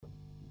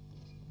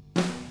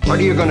What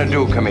are you going to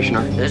do,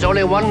 Commissioner? There's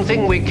only one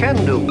thing we can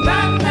do.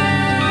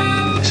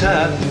 Batman!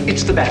 Sir,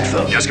 it's the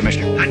Batphone. Yes,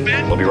 Commissioner.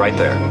 Batman? We'll be right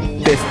there.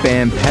 Biff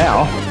Bam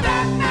Pow.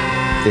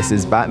 This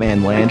is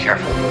BATMANLAND. Be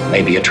careful.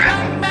 Maybe a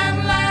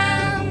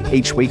trap.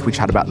 Each week we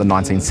chat about the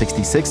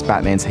 1966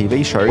 Batman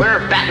TV show.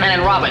 We're Batman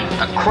and Robin,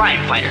 the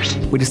crime fighters.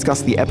 We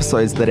discuss the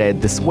episodes that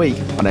aired this week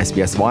on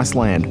SBS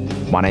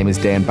Viceland. My name is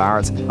Dan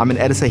Barrett. I'm an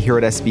editor here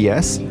at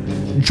SBS.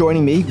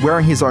 Joining me,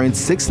 wearing his own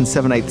 6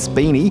 7/8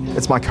 beanie,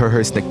 it's my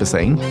co-host Nick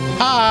Bassine.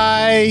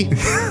 Hi!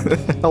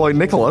 Hello,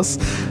 Nicholas.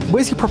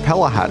 Where's your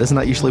propeller hat? Isn't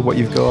that usually what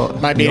you've got?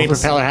 My beanie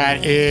propeller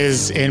hat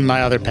is in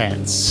my other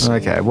pants.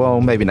 Okay, well,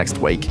 maybe next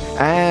week.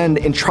 And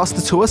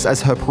entrusted to us as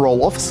her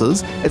parole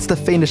officers, it's the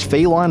fiendish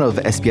feline of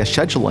SBS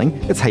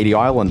scheduling. It's Haiti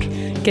Island.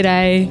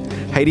 G'day.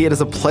 Haiti, it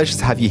is a pleasure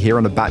to have you here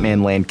on the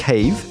BATMANLAND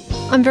cave.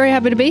 I'm very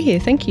happy to be here.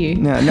 Thank you.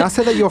 Now I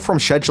say that you're from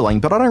scheduling,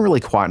 but I don't really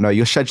quite know.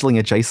 You're scheduling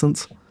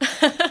adjacent?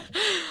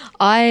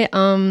 I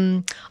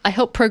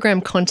help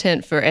program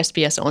content for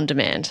SBS On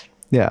Demand.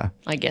 Yeah.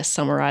 I guess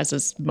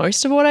summarizes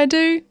most of what I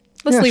do.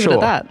 Let's leave it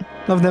at that.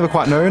 I've never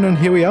quite known, and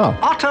here we are.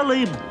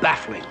 Utterly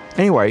baffling.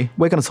 Anyway,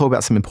 we're going to talk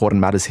about some important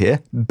matters here,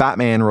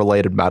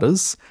 Batman-related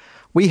matters.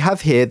 We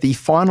have here the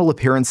final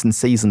appearance in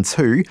Season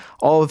 2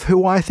 of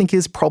who I think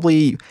is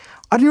probably...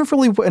 I didn't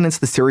really went into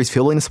the series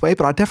feeling this way,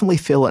 but I definitely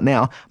feel it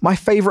now. My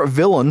favourite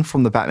villain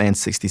from the Batman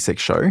 66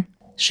 show.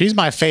 She's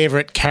my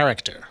favorite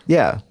character.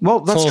 Yeah, well,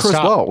 that's true as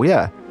well,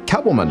 yeah.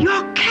 Catwoman.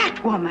 You're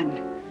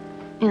Catwoman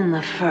in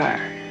the fur.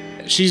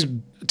 She's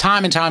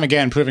time and time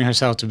again proving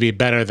herself to be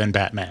better than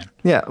Batman.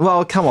 Yeah,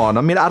 well, come on.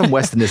 I mean, Adam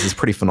West in this is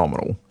pretty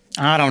phenomenal.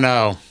 I don't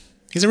know.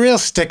 He's a real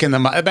stick in the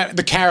mud.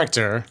 The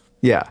character.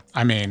 Yeah.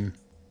 I mean,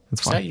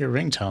 it's is that your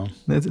ringtone?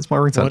 It's my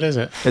ringtone. What is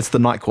it? It's the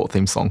Night Court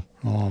theme song.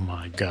 Oh,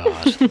 my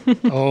God.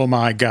 Oh,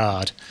 my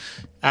God.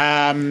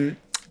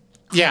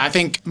 Yeah, I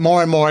think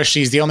more and more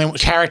she's the only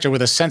character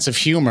with a sense of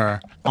humor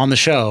on the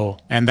show,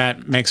 and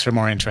that makes her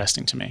more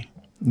interesting to me.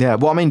 Yeah,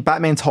 well, I mean,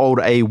 Batman told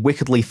a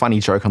wickedly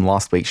funny joke on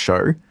last week's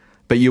show,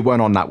 but you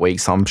weren't on that week,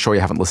 so I'm sure you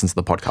haven't listened to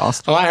the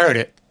podcast. Oh, I heard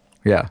it.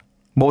 Yeah.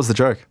 What was the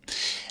joke?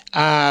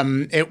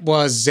 It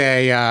was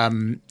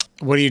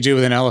what do you do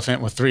with an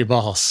elephant with 3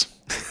 balls?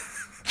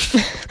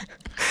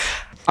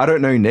 I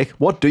don't know, Nick.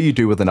 What do you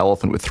do with an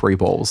elephant with 3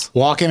 balls?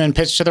 Walk him and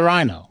pitch to the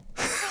rhino.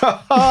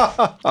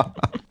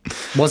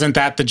 Wasn't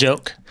that the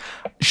joke?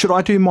 Should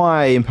I do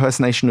my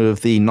impersonation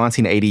of the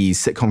 1980s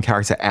sitcom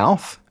character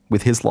Alf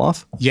with his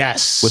laugh?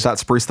 Yes. Would that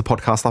spruce the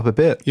podcast up a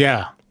bit?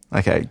 Yeah.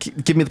 Okay.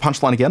 Give me the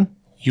punchline again.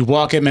 You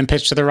walk him and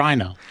pitch to the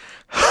rhino.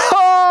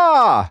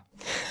 Ha!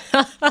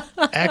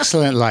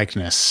 Excellent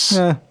likeness.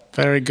 Yeah.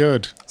 Very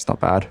good. It's not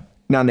bad.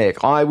 Now,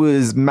 Nick, I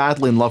was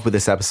madly in love with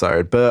this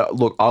episode, but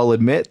look, I'll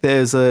admit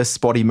there's a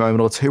spotty moment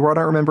or two where I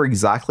don't remember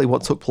exactly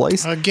what took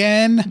place.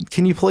 Again?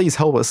 Can you please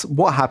help us?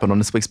 What happened on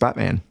this week's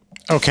Batman?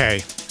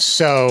 Okay,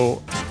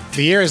 so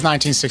the year is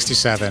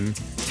 1967.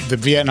 The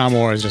Vietnam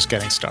War is just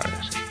getting started.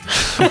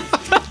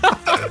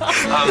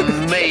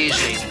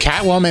 Amazing.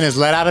 Catwoman is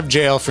let out of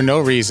jail for no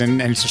reason,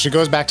 and so she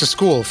goes back to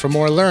school for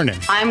more learning.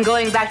 I'm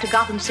going back to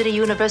Gotham City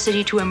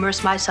University to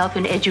immerse myself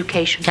in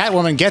education.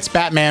 Catwoman gets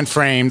Batman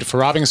framed for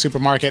robbing a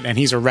supermarket, and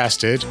he's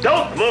arrested.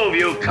 Don't move,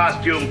 you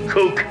costume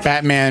kook.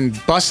 Batman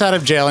busts out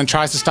of jail and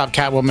tries to stop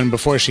Catwoman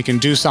before she can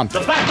do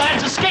something. The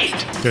Batman's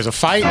escaped. There's a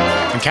fight,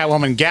 and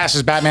Catwoman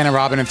gasses Batman and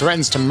Robin and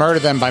threatens to murder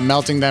them by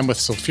melting them with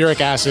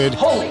sulfuric acid.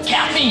 Holy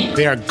caffeine.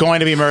 They are going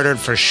to be murdered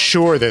for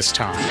sure this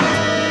time.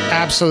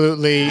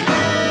 Absolutely,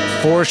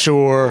 for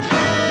sure,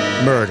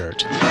 murdered.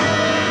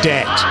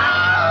 Dead.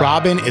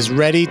 Robin is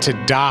ready to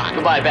die.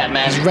 Goodbye,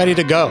 Batman. He's ready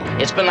to go.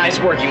 It's been nice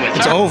working with you.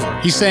 It's over.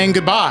 He's saying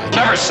goodbye.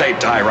 Never say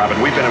die,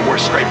 Robin. We've been in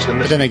worse scrapes than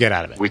But this. then they get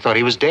out of it. We thought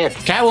he was dead.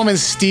 Catwoman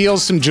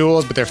steals some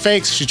jewels, but they're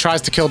fakes. She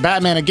tries to kill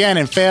Batman again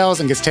and fails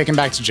and gets taken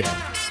back to jail.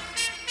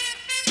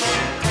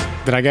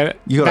 Did I get it?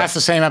 That's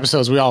the same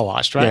episodes we all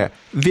watched, right? Yeah.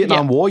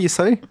 Vietnam War, you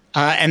say?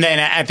 And then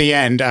at the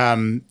end,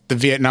 the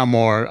Vietnam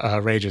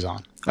War rages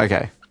on.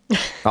 Okay.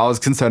 I was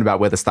concerned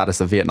about where the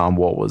status of Vietnam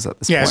War was at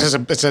this point.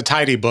 Yeah, it's a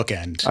tidy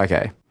bookend.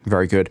 Okay,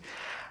 very good.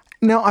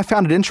 Now, I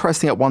found it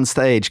interesting at one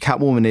stage,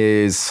 Catwoman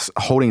is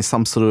holding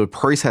some sort of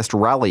protest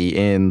rally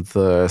in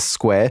the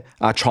square,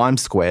 Chime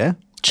Square.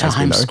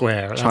 Chime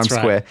Square, that's Chime right.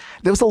 Square.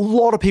 There was a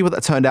lot of people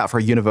that turned out for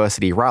a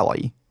university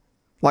rally.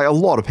 Like, a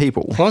lot of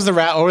people. What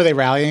were they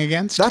rallying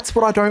against? That's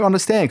what I don't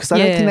understand, because I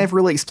don't think they've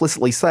really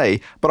explicitly say,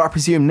 but I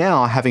presume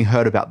now, having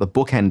heard about the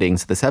book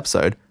endings to this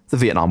episode, the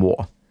Vietnam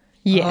War.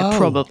 Yeah,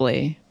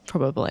 probably.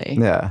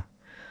 Yeah,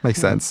 makes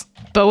sense.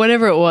 But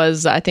whatever it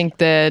was, I think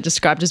they're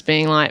described as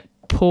being like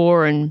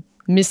poor and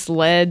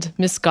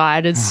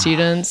misguided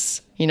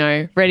students, you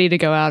know, ready to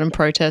go out and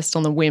protest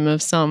on the whim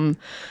of some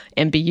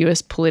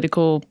ambiguous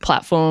political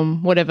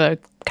platform, whatever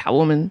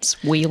Catwoman's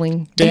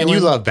wheeling. Dan,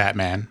 you love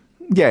Batman.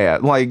 Yeah,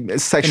 like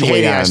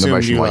sexually and I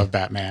emotionally. you love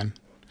Batman.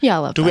 Yeah, I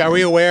love Batman. Are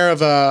we aware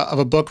of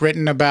a book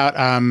written about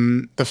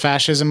the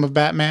fascism of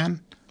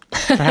Batman?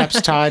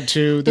 perhaps tied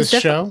to this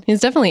show? He's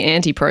definitely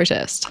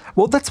anti-protest.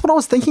 Well, that's what I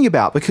was thinking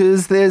about,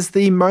 because there's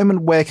the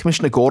moment where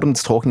Commissioner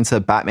Gordon's talking to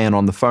Batman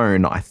on the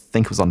phone, I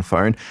think it was on the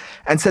phone,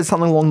 and said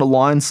something along the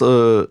lines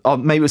of,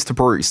 maybe it was to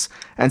Bruce,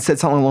 and said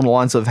something along the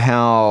lines of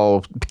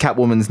how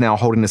Catwoman's now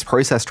holding this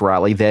protest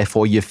rally,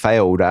 therefore you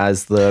failed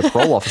as the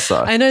parole officer.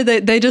 I know,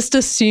 they just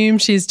assume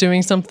she's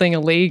doing something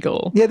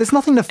illegal. Yeah, there's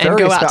nothing And nefarious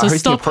go out about to hosting a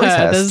stop her.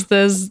 protest.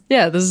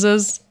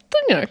 There's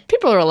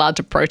people are allowed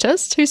to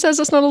protest. Who says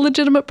it's not a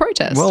legitimate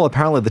protest? Well,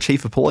 apparently the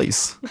chief of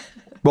police.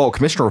 Well,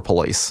 commissioner of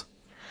police.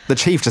 The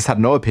chief just had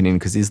no opinion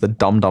because he's the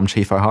dumb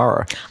Chief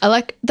O'Hara. I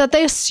like that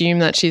they assume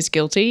that she's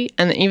guilty,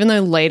 and even though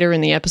later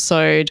in the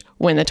episode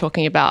when they're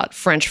talking about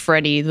French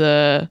Freddy,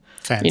 the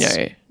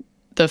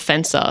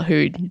fencer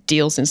who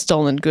deals in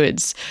stolen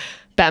goods,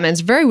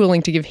 Batman's very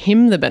willing to give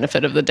him the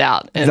benefit of the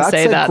doubt and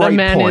say that a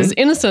man is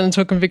innocent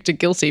until convicted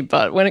guilty.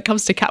 But when it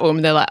comes to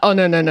Catwoman, they're like, oh,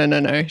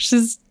 no.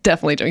 She's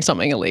definitely doing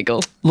something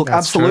illegal. Look,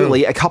 That's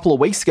absolutely. true. A couple of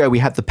weeks ago, we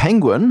had the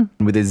Penguin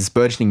with his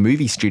burgeoning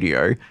movie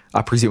studio.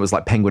 I presume it was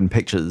like Penguin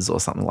Pictures or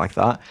something like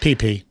that.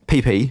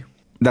 PP.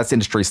 That's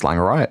industry slang,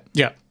 right?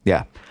 Yeah.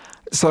 Yeah.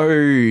 So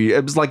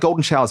it was like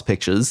Golden Showers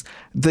Pictures.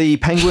 The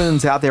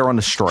Penguin's out there on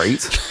the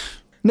street.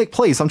 Nick,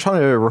 please, I'm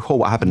trying to recall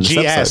what happened in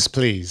this GS, episode.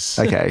 please.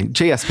 Okay,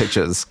 GS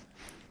Pictures.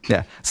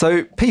 Yeah.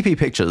 So PP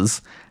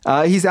Pictures,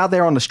 he's out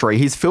there on the street.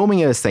 He's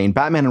filming a scene.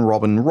 Batman and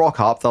Robin rock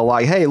up. They're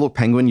like, hey, look,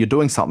 Penguin, you're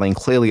doing something.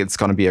 Clearly it's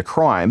going to be a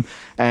crime.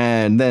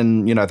 And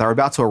then, they're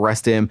about to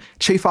arrest him.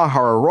 Chief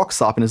O'Hara rocks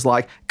up and is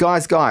like,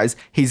 guys,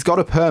 he's got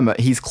a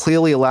permit. He's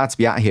clearly allowed to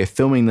be out here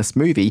filming this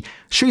movie.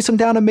 Shoots him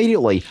down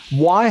immediately.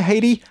 Why,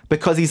 Haiti?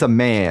 Because he's a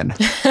man.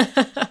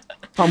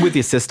 I'm with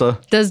you, sister.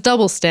 There's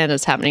double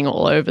standards happening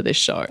all over this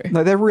show.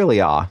 No, there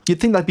really are. You'd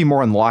think they'd be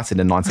more enlightened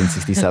in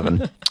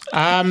 1967.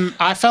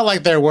 I felt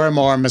like there were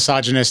more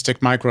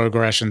misogynistic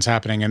microaggressions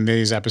happening in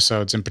these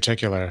episodes in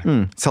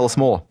particular. Tell us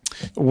more.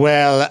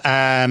 Well,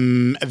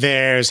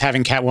 there's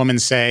having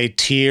Catwoman say,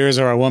 tears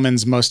are a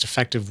woman's most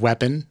effective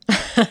weapon.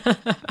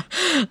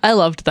 I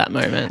loved that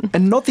moment.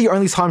 And not the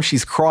only time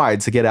she's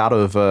cried to get out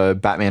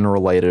of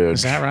Batman-related...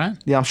 Is that right?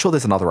 Yeah, I'm sure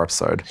there's another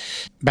episode.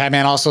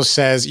 Batman also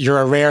says, you're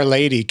a rare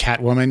lady,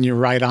 Catwoman. You're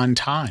right on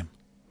time.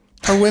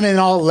 Are women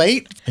all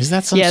late? Is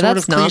that some sort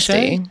of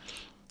cliche? Nasty.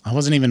 I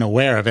wasn't even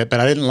aware of it, but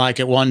I didn't like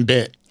it one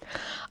bit.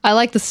 I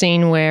like the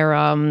scene where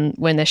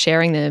when they're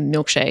sharing their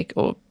milkshake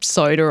or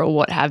soda or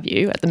what have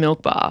you at the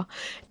milk bar,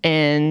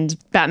 and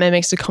Batman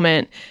makes a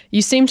comment,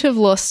 you seem to have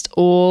lost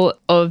all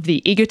of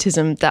the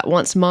egotism that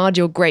once marred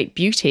your great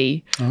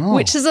beauty,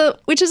 which is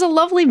a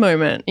lovely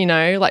moment,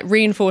 like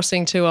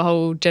reinforcing to a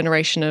whole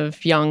generation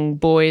of young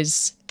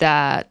boys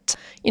that,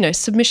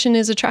 submission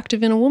is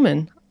attractive in a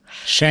woman.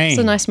 Shame. It's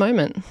a nice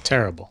moment.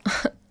 Terrible.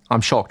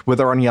 I'm shocked. Were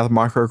there any other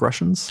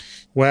microaggressions?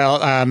 Well,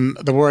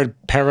 the word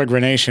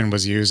peregrination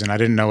was used, and I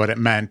didn't know what it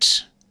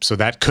meant, so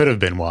that could have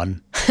been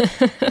one.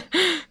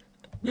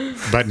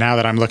 But now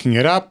that I'm looking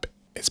it up,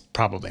 it's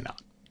probably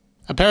not.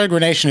 A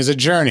peregrination is a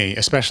journey,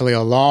 especially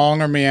a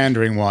long or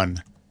meandering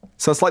one.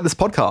 So it's like this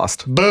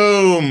podcast.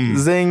 Boom!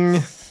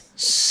 Zing.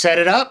 Set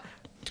it up,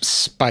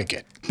 spike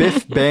it.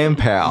 Biff, bam,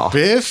 pow.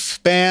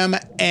 Biff, bam,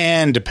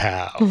 and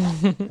pow.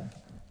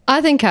 I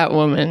think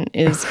Catwoman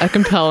is a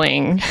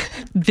compelling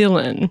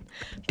villain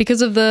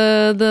because of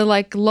the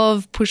like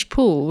love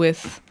push-pull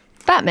with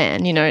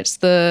Batman. It's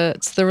the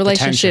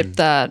relationship tension.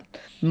 that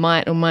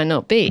might or might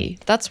not be.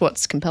 That's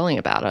what's compelling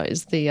about her,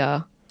 is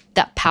the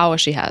that power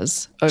she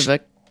has over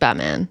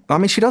Batman. I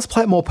mean, she does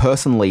play it more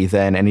personally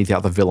than any of the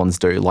other villains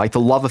do. Like, the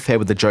love affair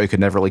with the Joker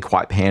never really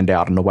quite panned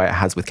out in the way it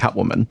has with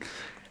Catwoman.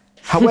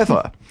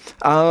 However,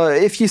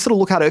 if you sort of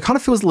look at it, it kind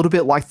of feels a little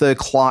bit like the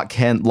Clark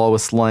Kent,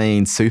 Lois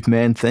Lane,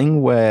 Superman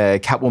thing, where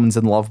Catwoman's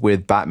in love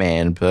with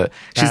Batman, but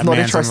she's not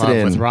interested in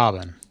love with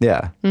Robin.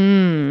 Yeah.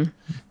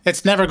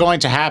 It's never going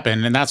to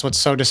happen, and that's what's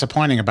so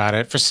disappointing about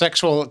it. For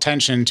sexual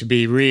tension to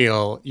be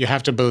real, you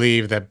have to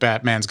believe that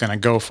Batman's going to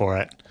go for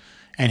it.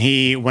 And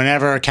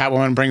whenever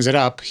Catwoman brings it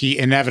up, he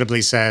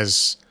inevitably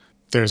says,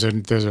 there's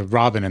a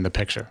Robin in the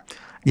picture.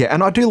 Yeah,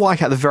 and I do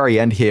like at the very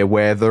end here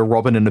where the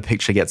Robin in the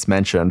picture gets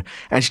mentioned,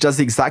 and she does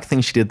the exact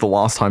thing she did the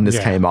last time this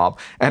came up,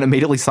 and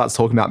immediately starts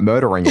talking about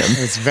murdering him.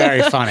 It's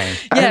very funny.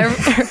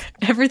 Yeah,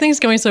 everything's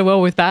going so well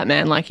with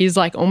Batman. Like, he's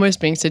like almost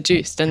being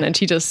seduced, and then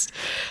she just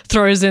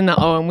throws in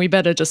and we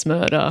better just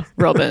murder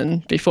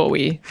Robin before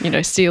we,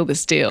 seal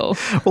this deal.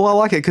 Well, I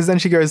like it because then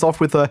she goes off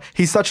with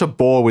he's such a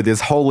bore with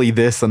his holy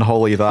this and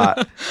holy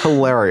that.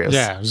 Hilarious.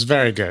 Yeah, it was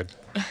very good.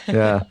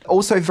 Yeah.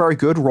 Also very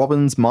good,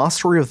 Robin's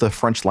mastery of the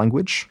French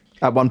language.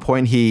 At one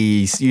point,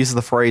 he uses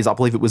the phrase, I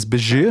believe it was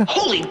bijou.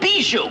 Holy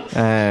bijou!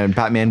 And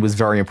Batman was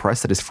very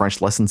impressed that his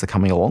French lessons are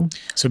coming along.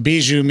 So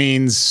bijou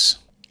means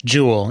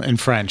jewel in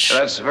French.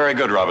 That's very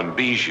good, Robin.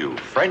 Bijou.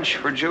 French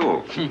for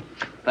jewel.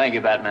 Thank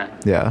you, Batman.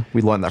 Yeah,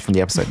 we learned that from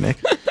the episode,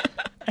 Nick.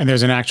 And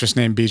there's an actress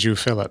named Bijou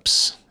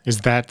Phillips. Is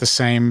that the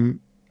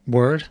same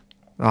word?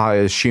 I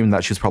assume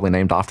that she was probably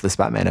named after this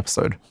Batman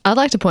episode. I'd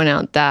like to point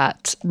out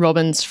that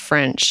Robin's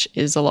French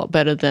is a lot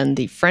better than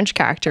the French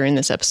character in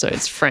this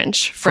episode's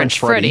French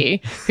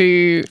Freddy,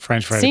 who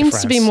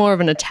seems to be more of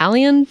an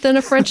Italian than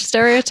a French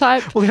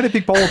stereotype. Well, he had a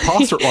big bowl of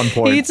pasta at one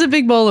point. He eats a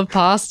big bowl of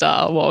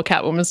pasta while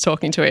Catwoman's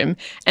talking to him.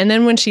 And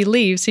then when she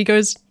leaves, he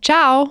goes,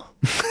 ciao,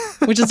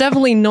 which is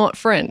definitely not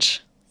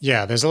French.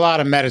 Yeah, there's a lot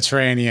of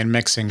Mediterranean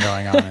mixing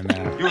going on in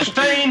there. You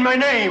stain my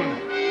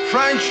name.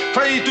 French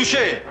Freddy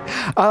Touché.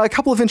 A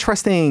couple of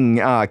interesting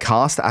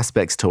cast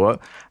aspects to it.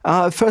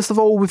 First of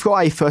all, we've got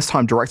a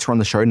first-time director on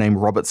the show named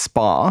Robert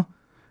Sparr.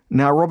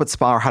 Now, Robert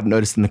Sparr, I hadn't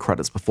noticed in the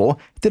credits before,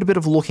 did a bit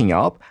of looking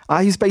up.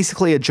 He's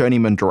basically a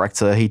journeyman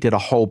director. He did a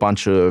whole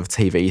bunch of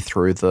TV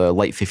through the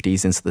late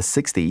 50s into the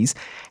 60s.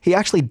 He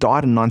actually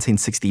died in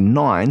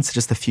 1969, so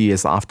just a few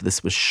years after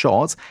this was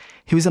shot.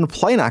 He was in a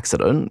plane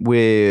accident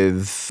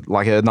with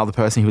like another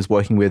person he was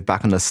working with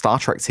back on the Star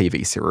Trek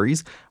TV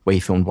series, where he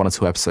filmed 1 or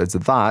 2 episodes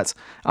of that.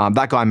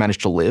 That guy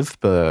managed to live,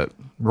 but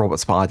Robert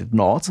Sparr did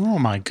not. Oh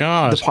my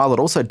God. The pilot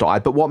also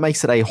died, but what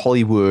makes it a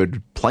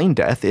Hollywood plane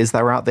death is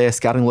they were out there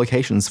scouting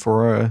locations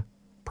for a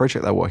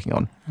project they're working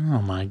on.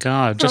 Oh my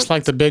God. Just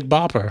like the Big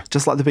Bopper.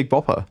 Just like the Big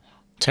Bopper.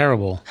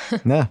 Terrible.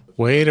 Yeah.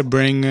 Way to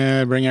bring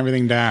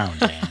everything down,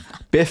 Dan.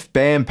 Biff,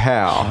 bam,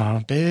 pow.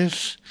 Oh,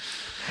 Biff.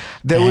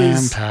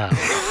 Pow.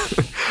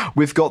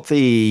 We've got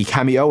the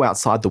cameo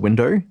outside the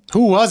window.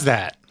 Who was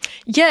that?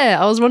 Yeah,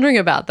 I was wondering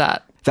about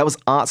that. That was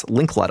Art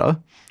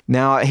Linkletter.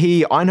 Now,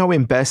 I know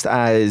him best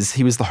as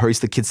he was the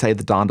host of Kids Say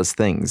the Darndest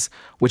Things,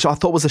 which I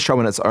thought was a show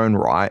in its own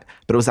right,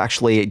 but it was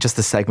actually just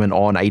a segment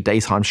on a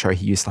daytime show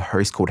he used to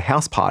host called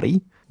House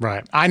Party.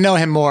 Right. I know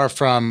him more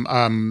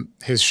from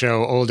his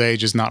show Old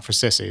Age is Not for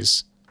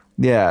Sissies.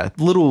 Yeah,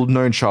 little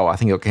known show. I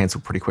think it got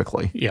cancelled pretty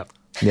quickly. Yep.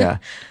 Yeah.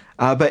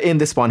 But in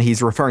this one,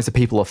 he's referring to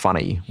People Are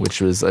Funny, which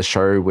was a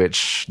show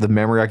which the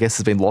memory, I guess,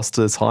 has been lost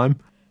to time.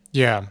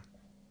 Yeah.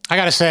 I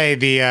got to say,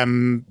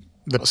 the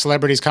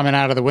celebrities coming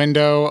out of the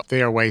window,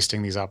 they are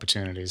wasting these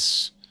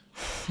opportunities.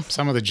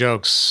 Some of the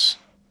jokes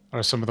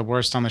are some of the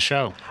worst on the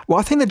show. Well,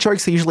 I think the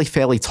jokes are usually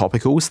fairly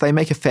topical, so they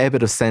make a fair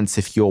bit of sense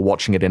if you're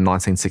watching it in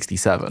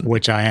 1967.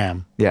 Which I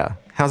am. Yeah.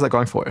 How's that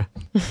going for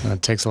you?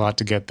 It takes a lot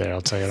to get there, I'll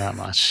tell you that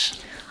much.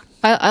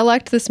 I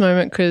liked this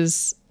moment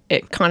because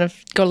it kind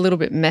of got a little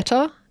bit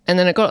meta. And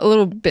then it got a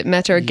little bit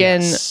meta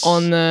again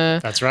on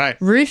the That's right.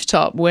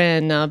 rooftop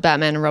when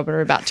Batman and Robin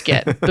are about to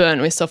get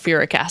burned with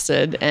sulfuric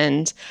acid.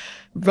 And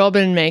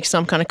Robin makes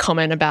some kind of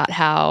comment about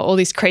how all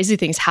these crazy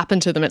things happen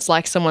to them. It's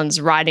like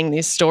someone's writing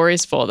these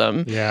stories for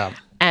them. Yeah.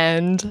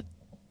 And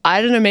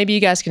I don't know, maybe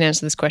you guys can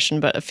answer this question,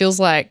 but it feels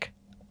like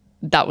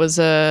that was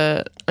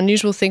a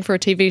unusual thing for a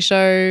TV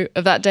show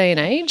of that day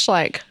and age.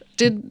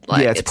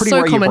 It's pretty so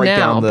rare you common break now,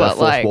 down the but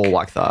fourth wall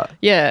like that.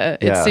 Yeah,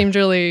 it seemed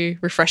really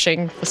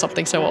refreshing for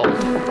something so old.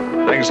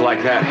 Things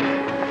like that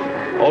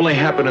only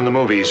happen in the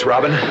movies,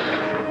 Robin.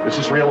 This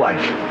is real life.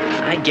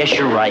 I guess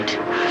you're right.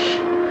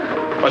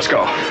 Let's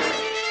go.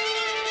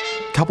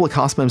 A couple of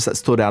cast members that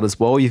stood out as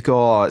well. You've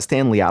got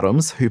Stanley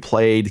Adams, who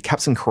played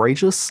Captain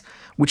Courageous,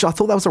 which I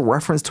thought that was a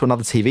reference to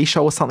another TV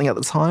show or something at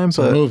the time. It's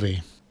a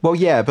movie. Well,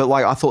 yeah, but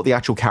I thought the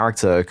actual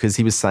character, because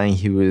he was saying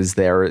he was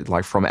there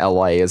from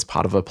LA as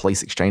part of a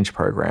police exchange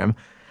program.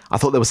 I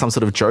thought there was some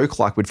sort of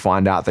joke, we'd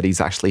find out that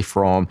he's actually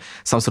from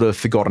some sort of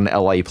forgotten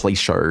LA police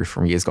show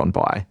from years gone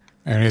by.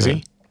 And is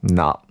he?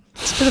 Nah.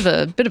 It's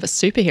a bit of a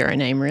superhero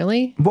name,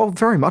 really. Well,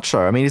 very much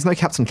so. I mean, he's no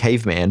Captain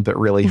Caveman, but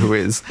really, who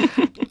is?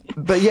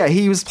 But yeah,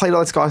 he was played by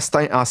this guy,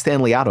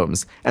 Stanley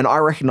Adams, and I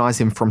recognize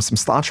him from some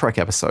Star Trek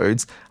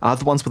episodes,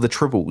 the ones with the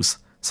Tribbles.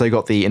 So you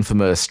got the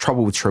infamous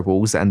Trouble with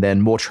Tribbles, and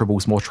then More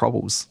Tribbles, More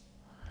Troubles.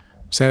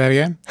 Say that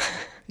again?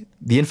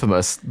 The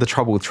infamous The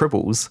Trouble with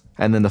Tribbles,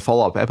 and then the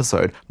follow-up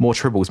episode, More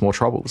Tribbles, More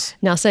Troubles.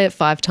 Now say it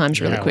 5 times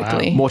really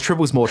quickly. Wow. More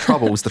Tribbles, More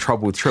Troubles, The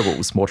Trouble with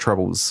Tribbles, More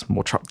Troubles,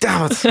 More Trouble.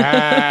 Damn it!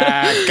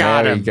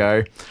 Got there him. you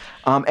go.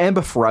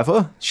 Amber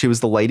Forever, she was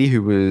the lady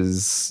who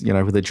was,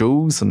 with the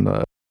jewels and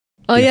the...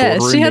 Oh yeah,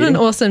 boardroom she had an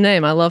meeting. awesome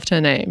name. I loved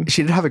her name.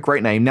 She did have a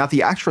great name. Now,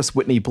 the actress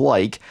Whitney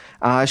Blake,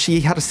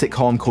 she had a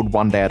sitcom called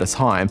One Day at a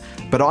Time,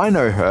 but I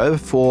know her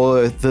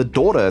for the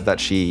daughter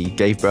that she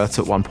gave birth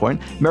to at one point,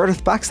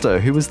 Meredith Baxter,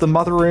 who was the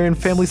mother in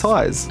Family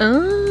Ties.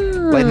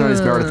 Later known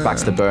as Meredith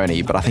Baxter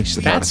Burney, but I think she's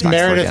That's Meredith Baxter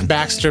Meredith again.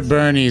 Baxter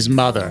Burney's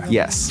mother.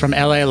 Yes. From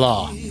LA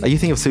Law. Are you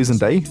thinking of Susan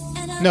D?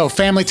 No,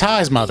 Family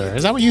Ties mother.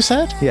 Is that what you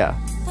said? Yeah.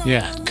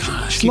 Yeah.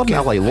 God, She's not in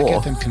LA Law. I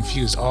get them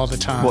confused all the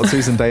time. What,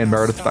 Susan Day and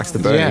Meredith Baxter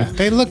Burney? Yeah,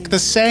 they look the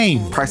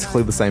same.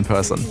 Practically the same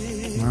person.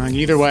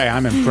 Either way,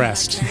 I'm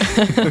impressed.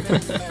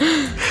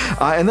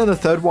 And then the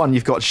third one,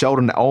 you've got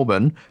Sheldon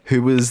Allman,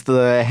 who was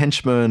the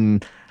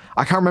henchman.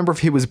 I can't remember if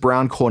he was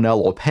Brown,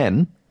 Cornell, or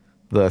Penn,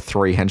 the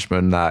 3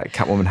 henchmen that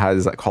Catwoman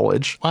has at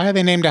college. Why are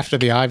they named after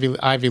the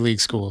Ivy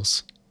League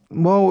schools?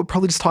 Well, it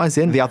probably just ties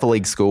in. The other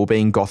league school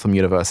being Gotham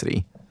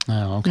University.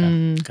 Oh,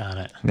 okay. Got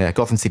it. Yeah,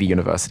 Gotham City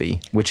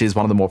University, which is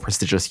one of the more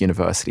prestigious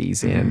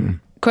universities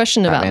in...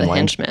 Question about the Batmanland.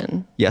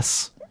 henchmen.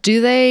 Yes. Do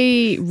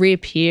they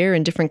reappear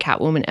in different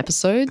Catwoman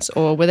episodes,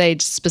 or were they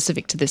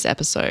specific to this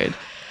episode?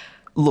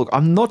 Look,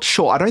 I'm not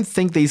sure. I don't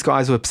think these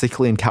guys were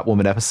particularly in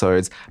Catwoman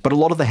episodes, but a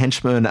lot of the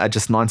henchmen are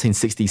just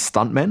 1960s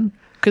stuntmen.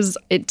 Because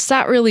it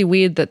sat really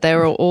weird that they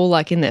were all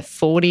like in their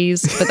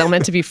 40s, but they were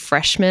meant to be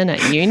freshmen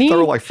at uni. They're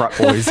all like frat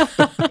boys.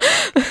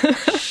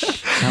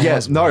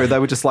 They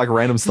were just like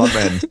random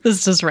stuntmen.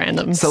 It's just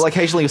randoms. So like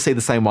occasionally you'll see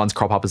the same ones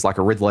crop up as like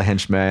a Riddler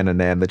henchman and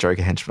then the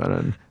Joker henchman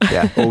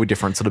and all with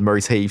different sort of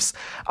motifs.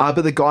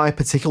 But the guy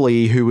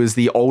particularly who was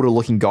the older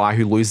looking guy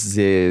who loses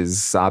his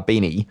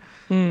beanie,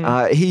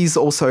 he's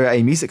also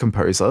a music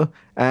composer,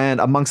 and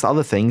amongst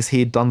other things,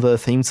 he'd done the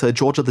theme to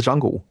George of the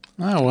Jungle.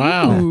 Oh,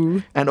 wow.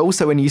 Ooh. And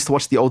also when you used to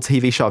watch the old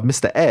TV show of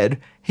Mr.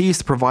 Ed, he used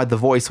to provide the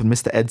voice when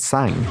Mr. Ed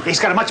sang. He's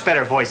got a much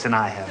better voice than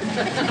I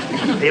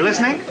have. Are you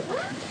listening?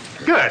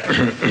 Good.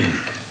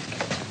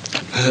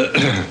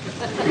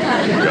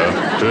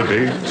 Got to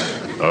date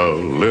a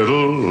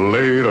little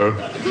later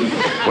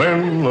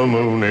when the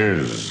moon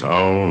is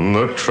on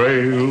the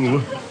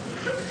trail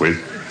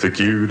with the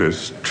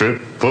cutest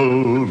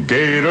triple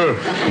gator,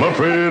 my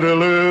pretty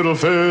little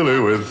filly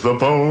with the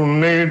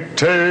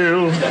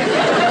ponytail.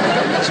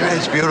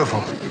 It's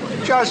beautiful.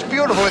 Just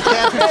beautiful. It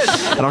can't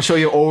miss. And I'm sure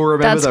you all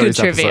remember That's those good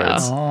trivia.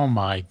 episodes. Oh,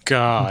 my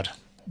God.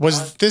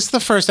 Was this the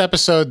first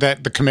episode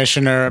that the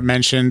commissioner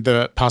mentioned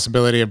the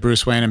possibility of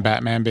Bruce Wayne and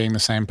Batman being the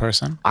same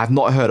person? I've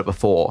not heard it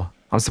before.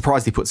 I'm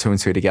surprised he put two and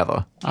two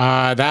together.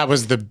 That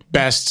was the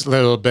best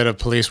little bit of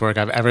police work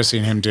I've ever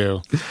seen him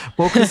do.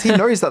 Well, because he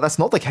knows that that's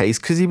not the case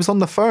because he was on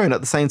the phone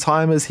at the same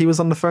time as he was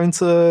on the phone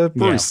to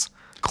Bruce. Yeah.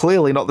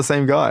 Clearly not the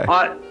same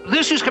guy.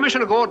 This is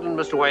Commissioner Gordon,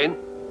 Mr. Wayne.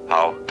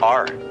 How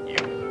are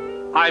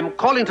you? I'm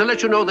calling to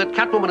let you know that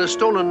Catwoman has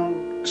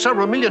stolen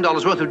several $1 million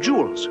worth of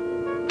jewels.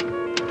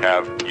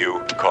 Have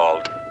you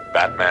called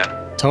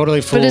Batman?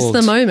 Totally fooled. But it's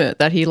the moment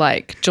that he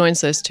like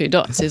joins those two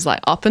dots. He's like,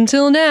 up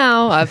until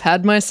now, I've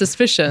had my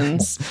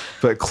suspicions.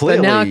 But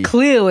clearly... But now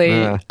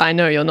clearly, I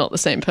know you're not the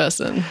same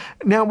person.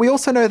 Now, we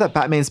also know that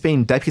Batman's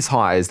been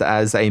deputized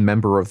as a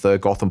member of the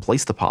Gotham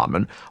Police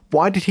Department.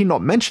 Why did he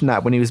not mention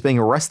that when he was being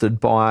arrested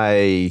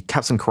by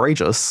Captain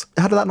Courageous?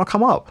 How did that not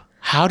come up?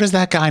 How does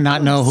that guy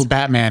not know who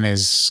Batman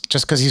is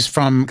just because he's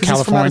from California?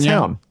 He's from out of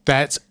town.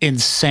 That's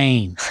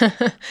insane.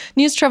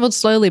 News traveled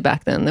slowly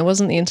back then. There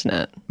wasn't the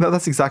internet. No,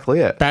 that's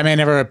exactly it. Batman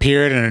never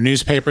appeared in a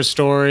newspaper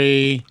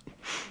story.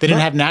 They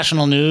didn't have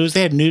national news.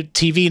 They had new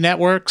TV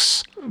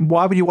networks.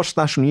 Why would you watch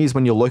national news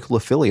when your local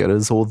affiliate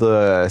is all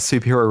the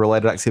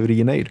superhero-related activity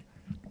you need?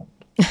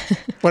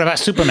 What about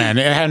Superman?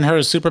 I hadn't heard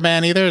of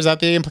Superman either. Is that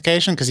the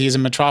implication? Because he's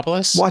in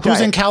Metropolis?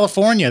 Who's in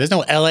California? There's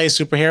no LA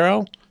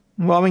superhero.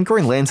 Well, I mean,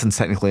 Green Lantern's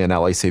technically an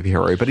LA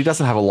superhero, but he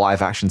doesn't have a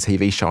live-action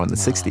TV show in the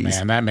 60s.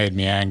 Man, that made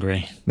me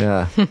angry.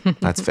 Yeah,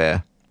 that's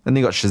fair. And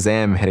then you got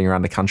Shazam heading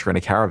around the country in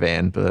a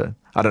caravan, but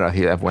I don't know if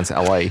he ever went to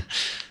LA.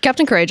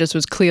 Captain Courageous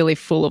was clearly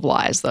full of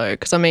lies, though,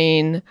 because, I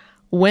mean,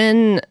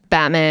 when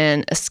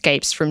Batman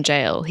escapes from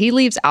jail, he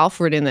leaves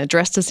Alfred in there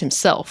dressed as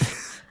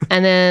himself.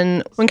 And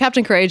then when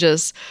Captain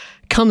Courageous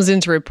comes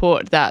in to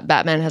report that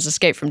Batman has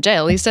escaped from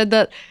jail, he said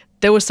that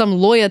there was some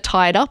lawyer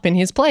tied up in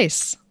his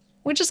place,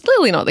 which is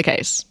clearly not the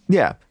case.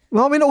 Yeah.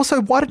 Well, I mean,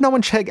 also, why did no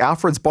one check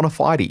Alfred's bona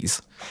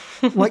fides?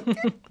 Like,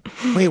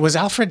 wait, was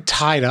Alfred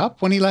tied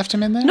up when he left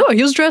him in there? No,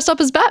 he was dressed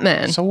up as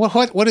Batman. So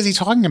what is he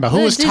talking about?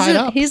 Who was tied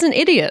up? He's an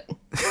idiot.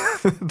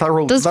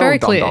 That's very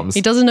clear.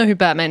 He doesn't know who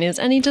Batman is,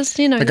 and he just,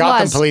 the Gotham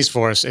lies. police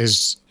force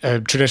is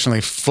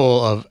traditionally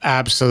full of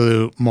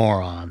absolute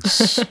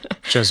morons,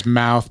 just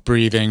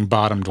mouth-breathing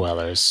bottom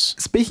dwellers.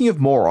 Speaking of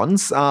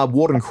morons,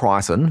 Warden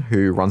Crichton,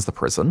 who runs the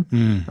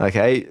prison,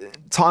 okay,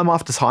 time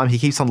after time, he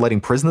keeps on letting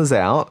prisoners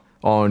out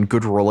on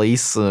good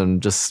release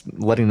and just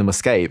letting them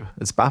escape.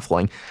 It's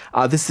baffling.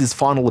 This is his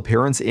final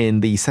appearance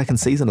in the second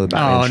season of the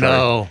Batman show.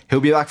 No.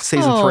 He'll be back for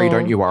season 3,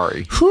 don't you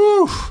worry.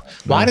 Whew.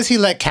 Why does he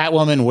let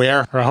Catwoman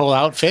wear her whole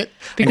outfit?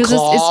 Because and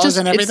claws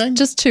and everything? It's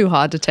just too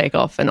hard to take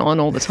off and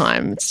on all the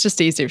time. It's just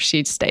easier if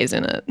she stays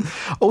in it.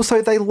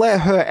 Also, they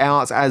let her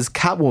out as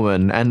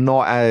Catwoman and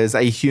not as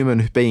a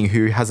human being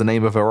who has a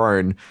name of her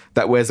own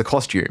that wears a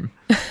costume.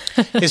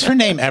 Is her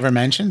name ever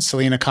mentioned,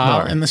 Selena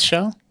Kyle, in this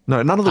show?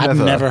 No, none of them I've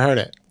ever. I've never heard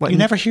it. Like, you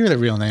never hear the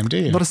real name, do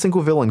you? Not a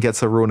single villain gets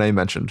her real name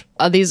mentioned.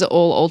 Are these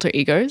all alter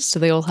egos? Do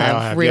they all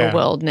have real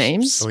world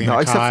names?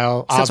 Selena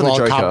Kyle, except for the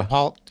Oswald Joker.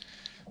 Cobblepot.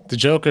 The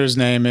Joker's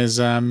name is,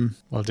 well,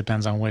 it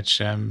depends on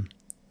which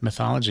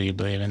mythology you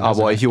believe in. Oh,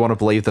 well, if you want to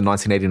believe the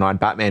 1989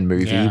 Batman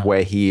movie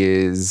where he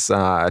is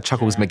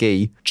Chuckles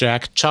McGee.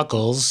 Jack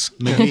Chuckles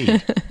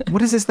McGee.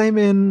 What is his name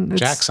in?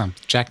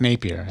 Jack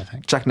Napier, I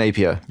think. Jack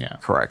Napier. Yeah.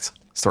 Correct.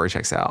 Story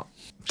checks out.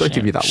 Don't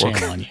give me that look.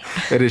 Shame on you.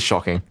 It is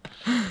shocking.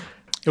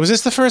 Was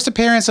this the first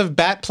appearance of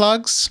bat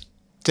plugs?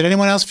 Did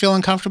anyone else feel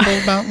uncomfortable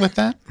with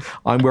that?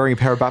 I'm wearing a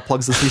pair of bat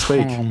plugs as we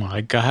speak. Oh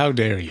my God, how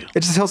dare you.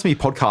 It just helps me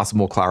podcast with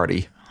more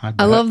clarity.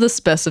 I love the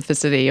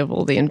specificity of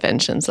all the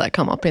inventions that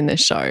come up in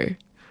this show,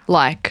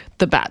 like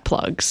the bat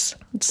plugs,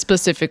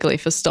 specifically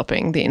for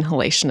stopping the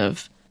inhalation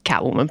of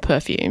Catwoman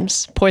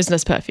perfumes,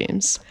 poisonous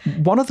perfumes.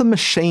 One of the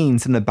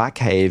machines in the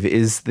Batcave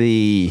is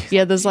the...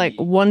 Yeah, there's like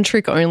one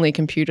trick only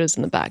computers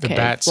in the Batcave.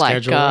 Bat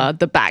like scheduler?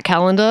 the Bat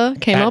Calendar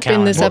came Bat up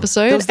in this calendar. There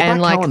episode, was the and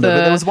Bat like calendar, but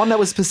the there was one that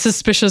was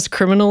suspicious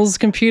criminals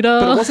computer.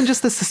 But it wasn't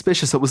just the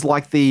suspicious, it was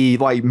like the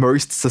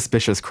most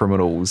suspicious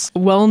criminals.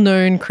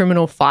 Well-known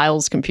criminal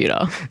files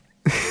computer.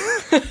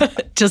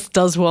 Just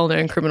does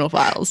well-known criminal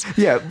files.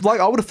 Yeah, like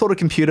I would have thought a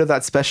computer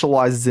that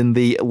specializes in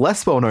the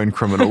less well-known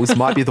criminals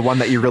might be the one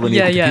that you really need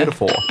a computer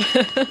for.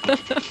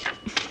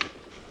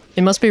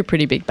 It must be a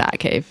pretty big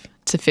Batcave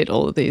to fit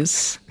all of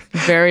these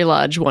very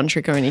large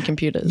one-trick-only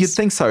computers. You'd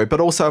think so, but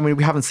also, I mean,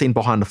 we haven't seen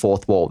behind the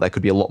fourth wall. There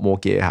could be a lot more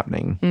gear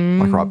happening,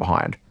 like right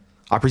behind.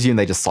 I presume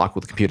they just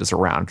cycle the computers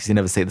around because you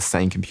never see the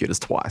same computers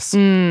twice.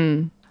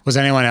 Was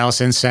anyone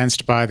else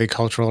incensed by the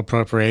cultural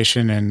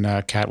appropriation in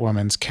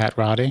Catwoman's Cat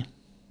Roddy?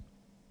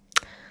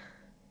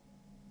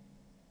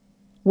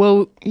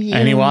 Well, yeah.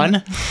 Anyone?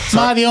 Am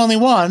I the only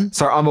one?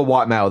 So I'm a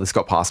white male. This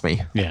got past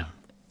me. Yeah.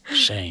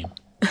 Shame.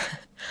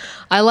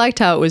 I liked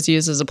how it was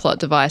used as a plot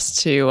device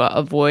to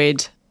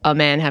avoid a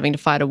man having to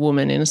fight a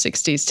woman in a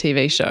 60s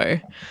TV show,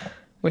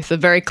 with a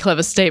very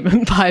clever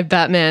statement by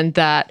Batman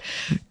that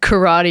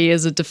karate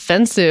is a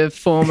defensive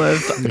form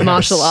of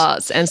martial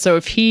arts. And so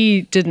if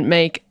he didn't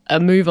make a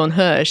move on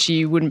her,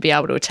 she wouldn't be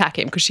able to attack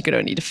him because she could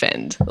only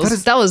defend.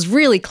 That was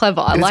really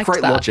clever. I liked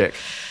great that. logic.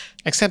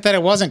 Except that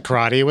it wasn't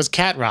karate, it was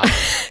cat roddy.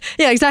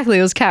 Yeah, exactly.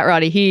 It was cat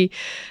roddy. He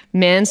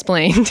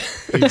mansplained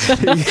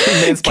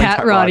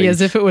cat roddy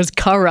as if it was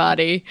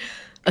karate,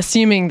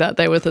 assuming that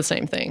they were the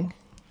same thing.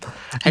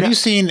 Have you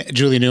seen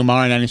Julie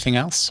Newmar in anything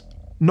else?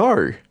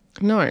 No.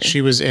 No.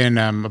 She was in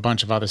a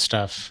bunch of other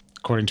stuff,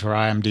 according to her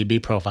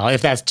IMDb profile,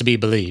 if that's to be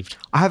believed.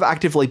 I have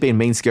actively been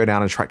meaning to go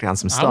down and track down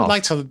some stuff. I would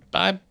like to,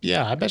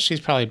 I bet she's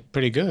probably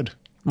pretty good.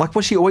 Like,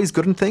 was she always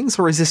good in things,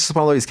 or is this just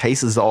one of those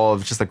cases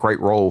of just a great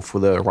role for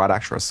the right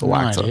actress or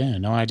actor?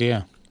 No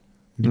idea.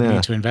 You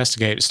need to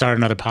investigate. Start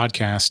another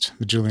podcast,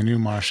 The Julie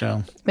Newmar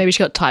Show. Maybe she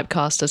got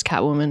typecast as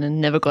Catwoman and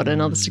never got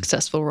another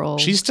successful role.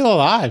 She's still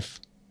alive.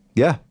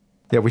 Yeah.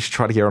 Yeah, we should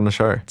try to get her on the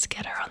show. Let's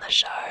get her on the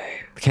show.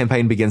 The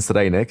campaign begins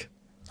today, Nick.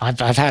 I've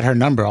had her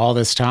number all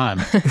this time.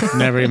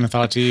 Never even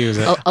thought to use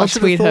it. I'll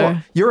tweet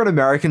her. You're an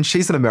American,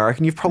 she's an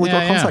American. You've probably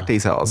got contact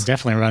details. We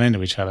definitely run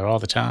into each other all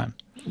the time.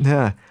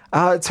 Yeah.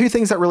 Two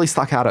things that really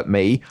stuck out at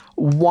me.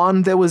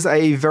 One, there was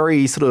a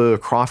very sort of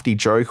crafty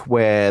joke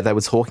where they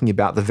were talking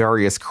about the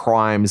various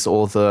crimes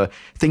or the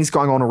things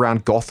going on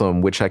around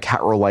Gotham which are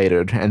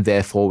cat-related and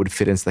therefore would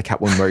fit into the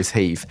Catwoman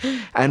motif.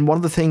 And one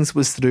of the things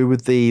was to do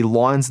with the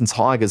Lions and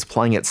Tigers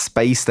playing at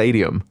Space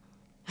Stadium.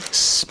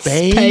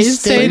 Space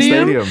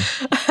Stadium?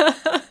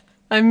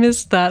 I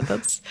missed that.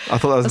 I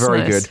thought that was very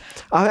nice. good.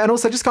 And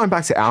also, just going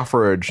back to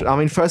Alfred, I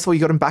mean, first of all, you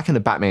got him back in the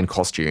Batman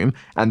costume,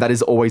 and that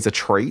is always a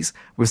treat.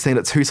 We've seen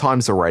it 2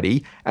 times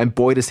already, and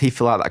boy, does he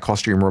fill out that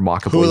costume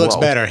remarkably well. Who looks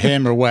better,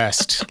 him or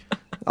West?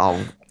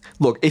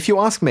 Look, if you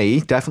ask me,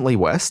 definitely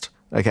West,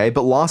 okay?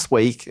 But last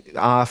week,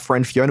 our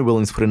friend Fiona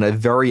Williams put in a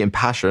very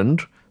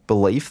impassioned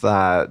belief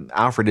that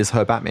Alfred is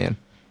her Batman.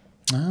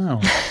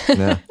 Oh,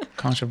 Yeah.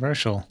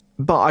 controversial.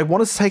 But I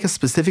wanted to take us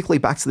specifically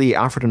back to the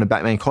Alfred in a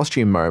Batman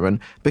costume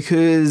moment,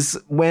 because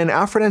when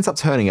Alfred ends up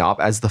turning up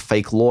as the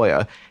fake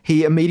lawyer,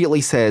 he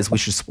immediately says we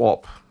should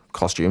swap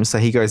costumes. So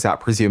he goes out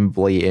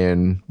presumably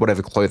in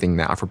whatever clothing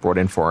that Alfred brought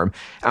in for him.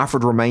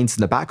 Alfred remains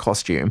in the Bat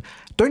costume.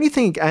 Don't you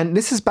think, and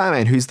this is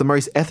Batman, who's the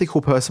most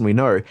ethical person we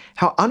know,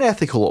 how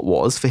unethical it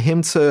was for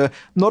him to,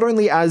 not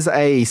only as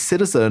a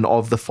citizen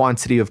of the fine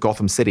city of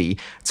Gotham City,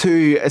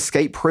 to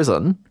escape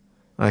prison,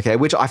 okay,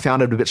 which I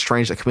found it a bit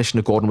strange that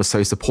Commissioner Gordon was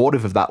so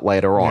supportive of that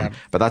later on,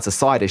 but that's a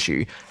side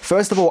issue.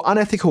 First of all,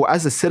 unethical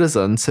as a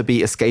citizen to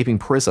be escaping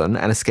prison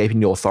and escaping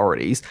the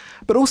authorities,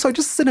 but also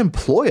just as an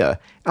employer.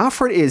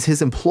 Alfred is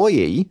his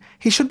employee.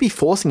 He should be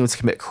forcing him to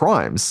commit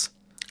crimes.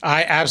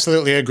 I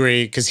absolutely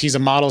agree, because he's a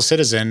model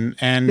citizen,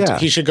 and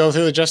he should go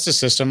through the justice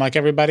system like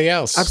everybody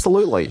else.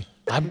 Absolutely.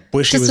 I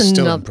wish he was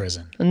still in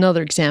prison.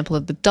 Another example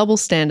of the double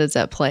standards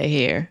at play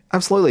here.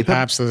 Absolutely. But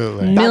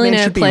Absolutely.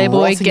 Millionaire should be playboy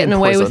rotting getting in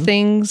away with prison.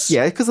 things.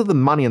 Yeah, because of the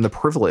money and the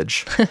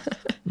privilege.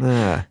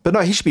 Yeah. But no,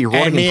 he should be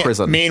rotting in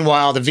prison.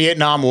 Meanwhile, the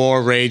Vietnam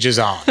War rages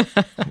on.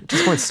 It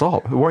just won't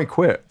stop. It won't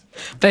quit.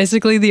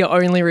 Basically, the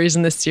only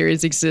reason this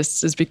series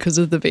exists is because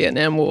of the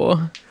Vietnam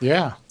War.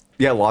 Yeah.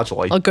 Yeah,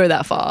 largely. I'll go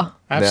that far.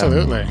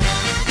 Absolutely.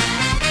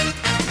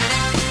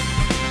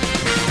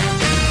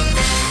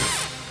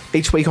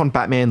 Each week on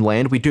Batman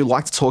Land, we do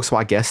like to talk to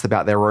our guests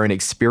about their own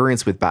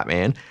experience with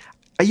Batman.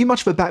 Are you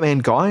much of a Batman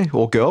guy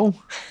or girl?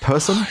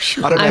 Person?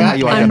 I don't know how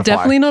you identify. I'm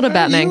definitely not a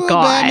Batman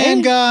guy.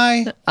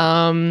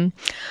 Batman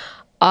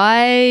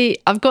guy.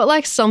 I've got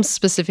like some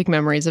specific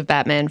memories of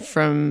Batman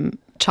from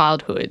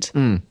childhood.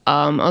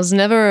 I was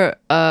never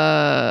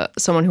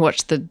someone who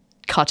watched the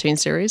cartoon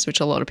series, which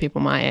a lot of people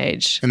my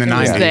age in the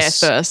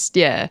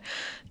 90s.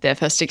 Their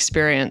first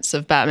experience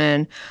of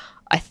Batman.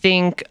 I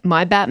think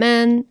my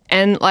Batman,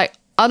 and like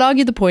I'd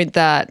argue the point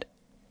that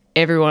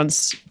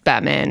everyone's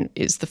Batman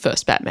is the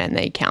first Batman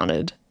they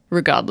encountered,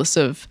 regardless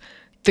of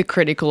the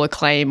critical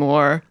acclaim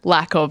or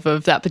lack of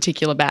that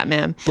particular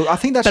Batman. Look, I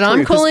think that's but true.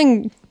 I'm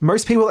calling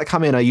Most people that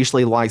come in are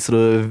usually like sort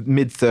of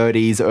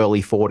mid-30s,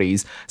 early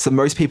 40s. So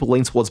most people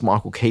lean towards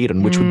Michael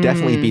Keaton, which would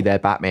definitely be their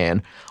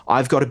Batman.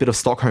 I've got a bit of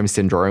Stockholm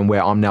syndrome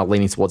where I'm now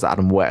leaning towards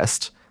Adam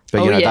West.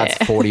 But, that's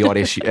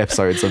 40-odd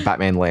episodes of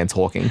Batman Land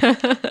talking.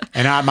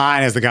 And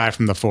mine is the guy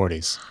from the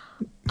 40s.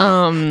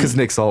 Because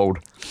Nick's old.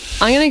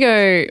 I'm going to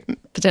go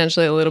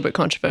potentially a little bit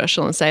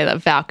controversial and say that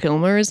Val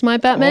Kilmer is my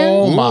Batman.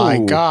 Oh, my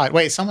God.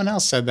 Wait, someone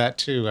else said that,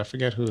 too. I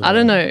forget who. I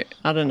don't know.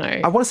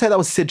 I want to say that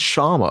was Sid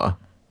Sharma.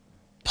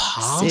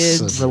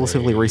 Possibly.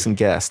 Relatively recent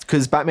guest.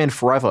 Because Batman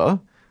Forever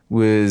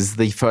was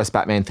the first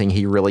Batman thing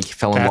he really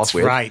fell in love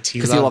with. That's right.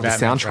 Because he loved the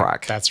Batman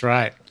soundtrack. That's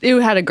right. It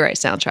had a great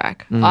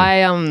soundtrack.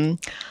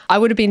 I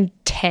would have been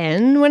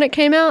 10 when it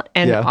came out,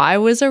 and I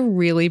was a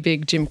really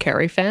big Jim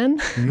Carrey fan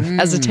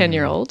as a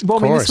 10-year-old. Well,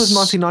 I mean, this was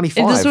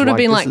 1995. And this would have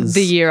been like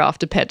the year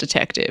after Pet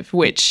Detective,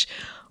 which,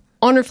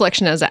 on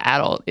reflection as an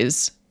adult,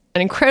 is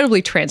an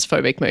incredibly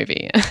transphobic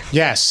movie.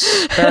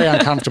 Yes, very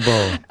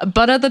uncomfortable.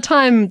 But at the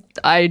time,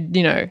 I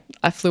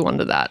flew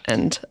under that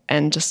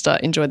and just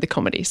enjoyed the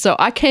comedy. So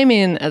I came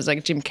in as like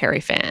a Jim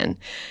Carrey fan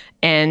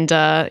and,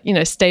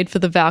 stayed for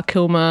the Val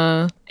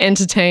Kilmer,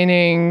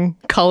 entertaining,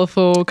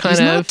 colorful kind of.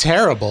 He's not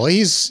terrible.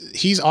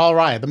 He's all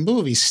right. The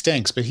movie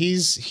stinks, but he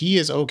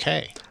is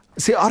okay.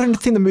 See, I don't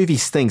think the movie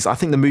stinks. I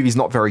think the movie's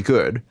not very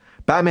good.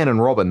 Batman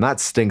and Robin, that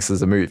stinks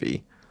as a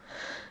movie.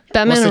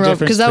 Batman and Robin,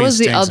 because that was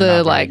the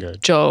other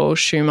good? Joel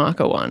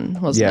Schumacher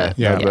one, wasn't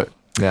it?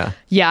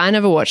 Yeah, I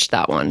never watched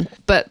that one.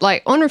 But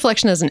like on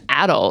reflection as an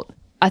adult,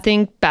 I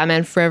think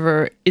Batman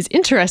Forever is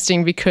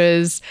interesting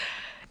because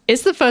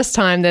it's the first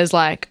time there's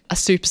like a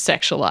super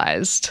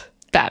sexualized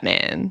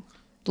Batman.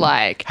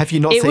 Like, have you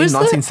not seen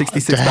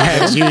 1966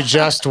 Batman? You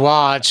just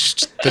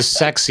watched the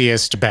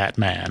sexiest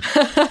Batman.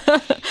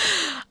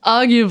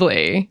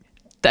 Arguably.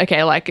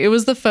 Okay, like it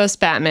was the first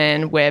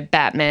Batman where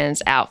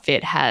Batman's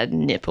outfit had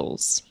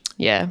nipples.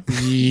 Yeah.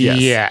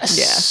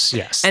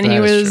 Yes. And he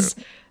was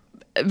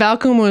Val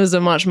Kilmer was a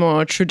much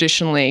more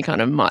traditionally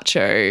kind of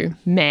macho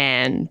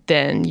man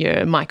than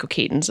your Michael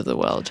Keatons of the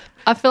world.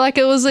 I feel like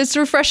it's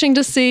refreshing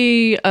to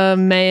see a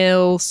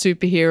male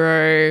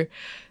superhero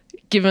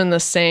given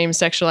the same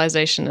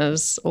sexualization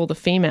as all the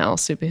female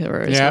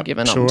superheroes were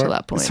given up until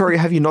that point. Sorry,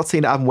 have you not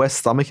seen Adam West's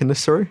stomach in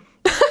this story?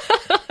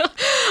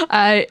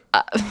 It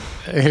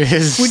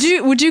is.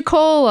 Would you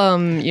call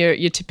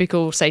your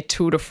typical, say,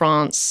 Tour de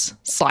France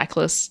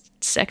cyclist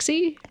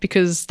sexy?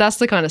 Because that's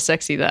the kind of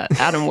sexy that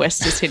Adam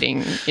West is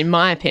hitting, in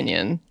my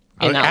opinion.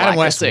 Adam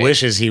West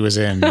wishes he was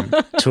in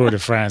Tour de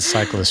France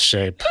cyclist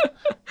shape.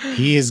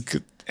 He is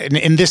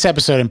in this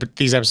episode,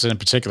 these episodes in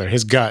particular.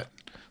 His gut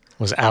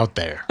was out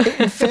there.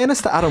 In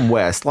fairness to Adam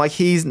West, like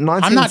he's 1960s.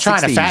 I'm not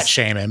trying to fat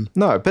shame him.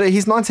 No, but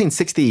he's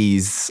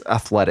 1960s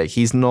athletic.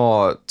 He's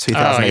not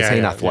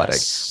 2018 athletic.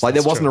 Yes, like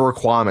there wasn't a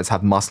requirement to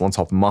have muscle on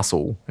top of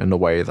muscle in the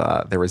way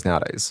that there is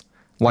nowadays.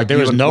 Like there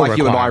was no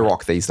you and I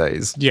rock these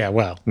days. Yeah,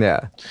 well.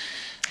 Yeah.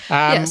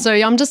 So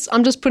I'm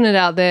just putting it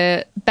out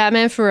there.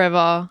 Batman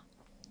Forever,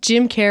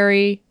 Jim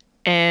Carrey,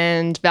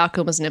 and Val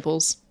Kilmer's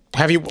nipples.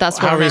 How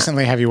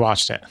recently have you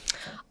watched it?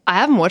 I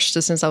haven't watched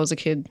it since I was a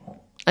kid.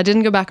 I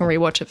didn't go back and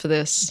rewatch it for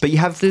this. But you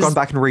have gone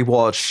back and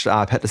rewatched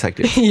Pet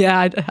Detective.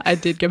 Yeah, I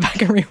did go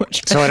back and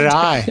rewatch. So did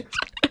I.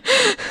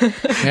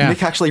 Yeah.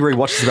 Nick actually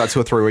rewatched this about 2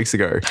 or 3 weeks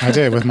ago. I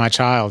did with my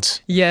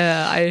child.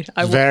 Yeah,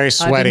 I very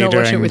sweaty I did not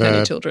watch it with any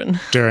the children.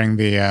 during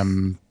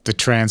the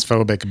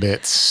transphobic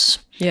bits.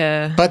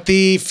 Yeah, but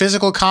the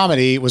physical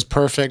comedy was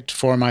perfect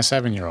for my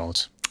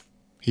 7-year-old.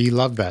 He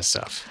loved that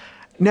stuff.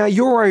 Now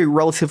you're a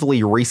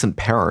relatively recent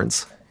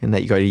parent in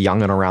that you go to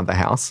young'un around the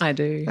house. I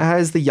do.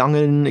 Has the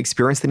young'un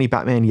experienced any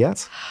Batman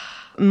yet?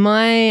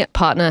 My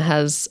partner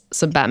has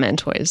some Batman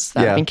toys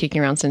that have been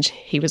kicking around since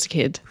he was a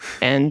kid.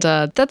 And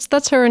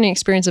that's her only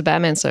experience of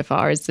Batman so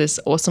far, is this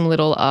awesome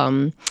little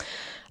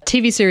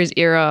TV series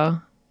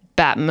era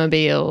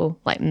Batmobile,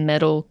 like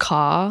metal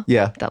car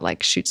that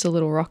like shoots a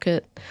little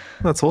rocket.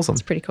 That's awesome.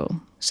 It's pretty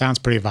cool. Sounds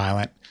pretty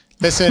violent.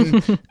 Listen,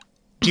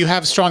 do you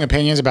have strong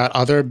opinions about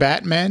other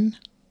Batmen?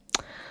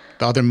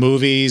 The other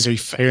movies? Are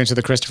you into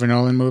the Christopher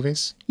Nolan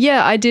movies?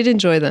 Yeah, I did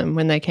enjoy them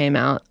when they came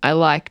out. I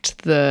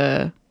liked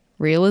the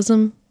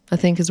realism, I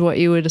think, is what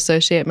you would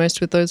associate most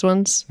with those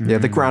ones. Yeah,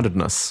 the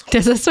groundedness.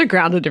 They're so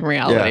grounded in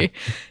reality.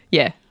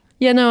 Yeah,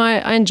 no,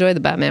 I enjoy the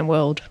Batman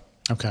world.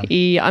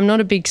 Okay. I'm not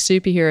a big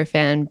superhero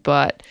fan,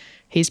 but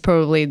he's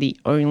probably the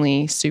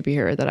only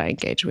superhero that I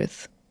engage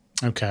with.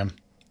 Okay.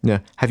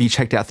 Yeah. Have you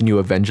checked out the new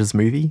Avengers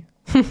movie?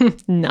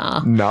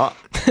 Nah.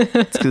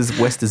 It's because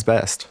West is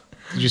best.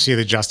 Did you see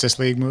the Justice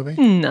League movie?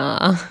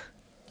 Nah.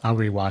 I'll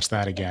rewatch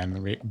that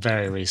again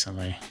very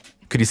recently.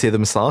 Could you see the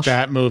moustache?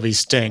 That movie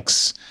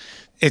stinks.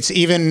 It's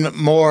even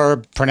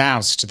more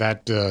pronounced,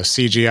 that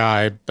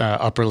CGI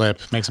upper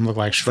lip makes him look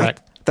like Shrek.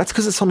 That's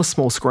because it's on a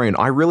small screen.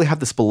 I really have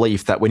this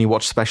belief that when you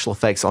watch special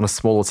effects on a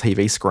smaller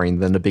TV screen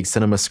than a big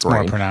cinema screen,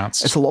 more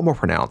pronounced. It's a lot more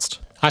pronounced.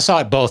 I saw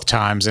it both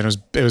times, and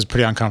it was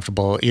pretty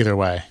uncomfortable either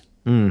way.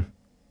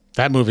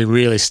 That movie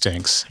really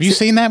stinks. Have you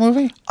seen that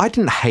movie? I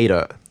didn't hate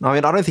it. I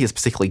mean, I don't think it's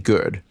particularly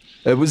good.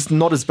 It was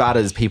not as bad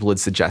as people had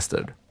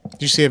suggested.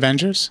 Did you see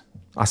Avengers?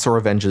 I saw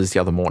Avengers the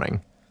other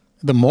morning.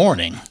 The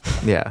morning?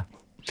 Yeah.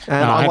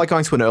 And I like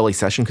going to an early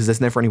session because there's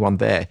never anyone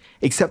there,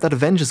 except at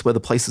Avengers where the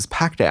place was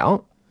packed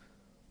out.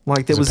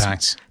 Like there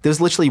was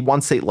literally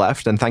one seat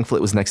left, and thankfully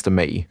it was next to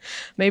me.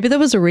 Maybe there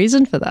was a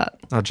reason for that.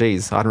 Oh,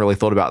 geez. I hadn't really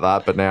thought about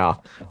that, but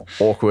now,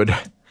 awkward.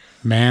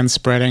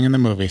 Man-spreading in the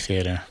movie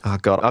theater. Oh,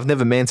 God. I've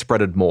never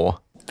man-spreaded more.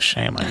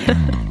 Shame on you.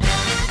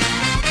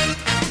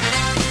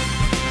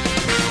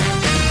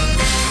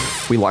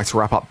 We like to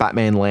wrap up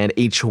Batman Land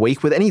each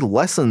week with any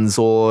lessons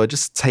or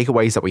just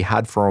takeaways that we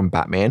had from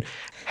Batman.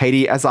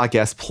 Haiti, as our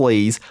guest,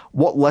 please,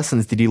 what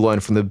lessons did you learn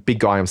from the big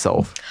guy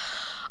himself?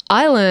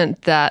 I learned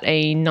that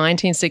a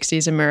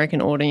 1960s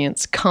American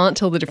audience can't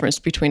tell the difference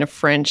between a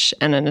French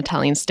and an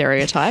Italian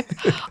stereotype.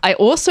 I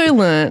also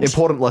learned...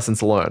 Important lessons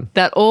to learn.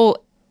 ...that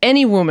all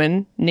any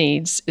woman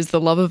needs is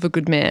the love of a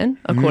good man,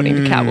 according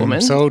to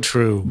Catwoman. So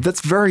true.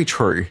 That's very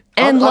true.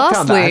 And I lastly...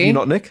 found that. Have you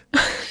not, Nick?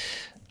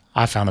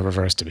 I found the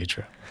reverse to be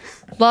true.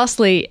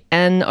 Lastly,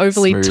 an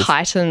overly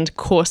tightened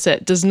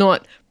corset does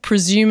not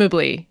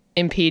presumably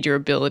impede your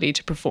ability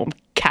to perform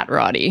cat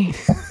karate.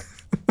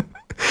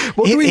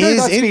 Well, do we know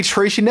that to be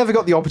true? She never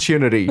got the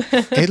opportunity.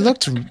 It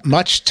looked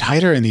much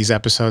tighter in these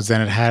episodes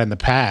than it had in the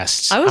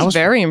past. I was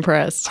very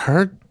impressed.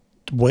 Her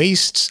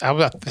waist,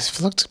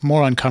 it looked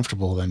more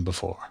uncomfortable than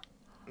before.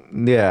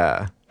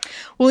 Yeah.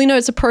 Well,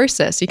 it's a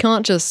process. You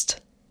can't just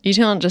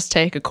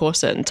take a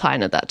corset and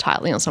tighten it that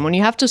tightly on someone.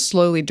 You have to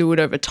slowly do it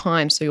over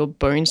time so your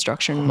bone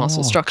structure and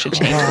muscle structure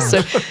changes.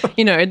 So,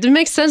 it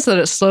makes sense that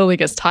it slowly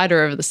gets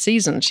tighter over the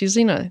season. She's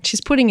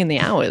putting in the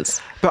hours.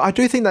 But I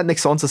do think that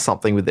Nick's onto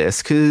something with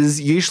this because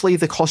usually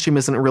the costume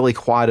isn't really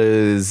quite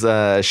as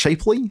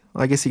shapely,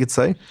 I guess you could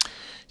say.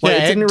 Like,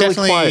 yeah, it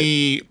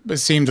definitely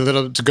seemed a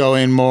little to go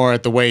in more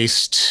at the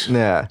waist.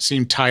 Yeah.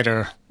 Seemed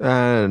tighter.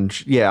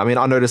 And yeah, I mean,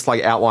 I noticed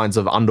like outlines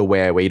of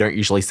underwear where you don't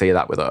usually see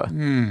that with her.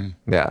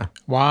 Yeah.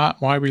 Why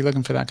were you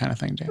looking for that kind of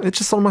thing, Dave? It's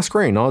just on my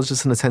screen. I was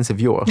just an attentive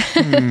viewer.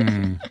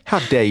 How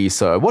dare you,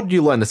 sir? What did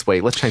you learn this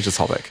week? Let's change the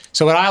topic.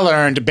 So what I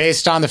learned,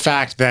 based on the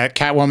fact that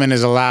Catwoman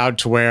is allowed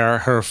to wear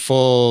her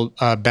full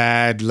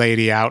bad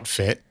lady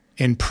outfit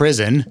in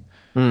prison,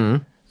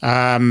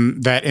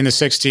 that in the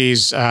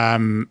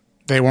 60s...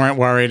 they weren't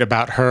worried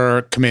about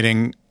her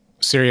committing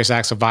serious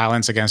acts of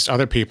violence against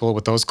other people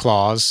with those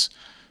claws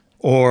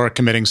or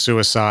committing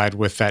suicide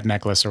with that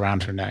necklace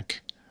around her neck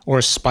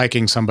or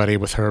spiking somebody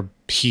with her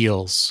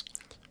heels.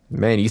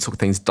 Man, you took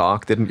things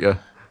dark, didn't you?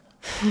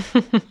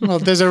 Well,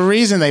 there's a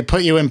reason they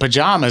put you in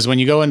pajamas when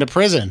you go into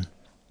prison.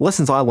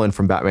 Lessons I learned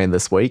from Batman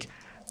this week.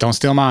 Don't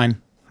steal mine.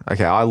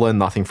 Okay, I learned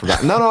nothing from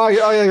that. No, I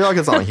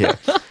got something here.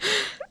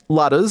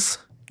 Ladders.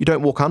 You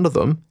don't walk under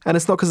them, and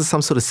it's not because of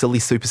some sort of silly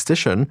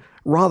superstition.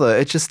 Rather,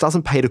 it just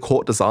doesn't pay to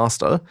court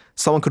disaster.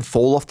 Someone could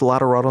fall off the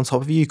ladder right on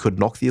top of you. You could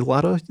knock the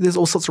ladder. There's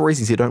all sorts of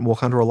reasons you don't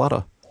walk under a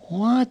ladder.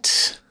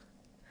 What?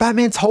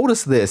 Batman told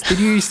us this. Did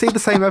you see the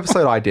same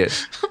episode I did?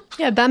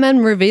 Yeah, Batman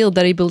revealed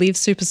that he believes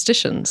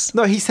superstitions.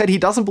 No, he said he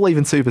doesn't believe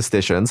in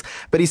superstitions,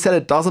 but he said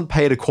it doesn't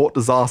pay to court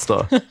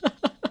disaster.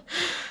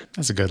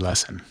 That's a good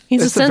lesson.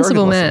 He's a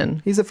sensible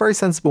man. He's a very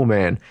sensible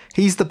man.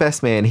 He's the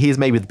best man. He is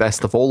maybe the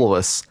best of all of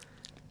us.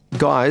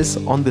 Guys,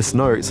 on this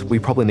note, we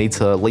probably need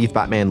to leave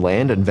Batman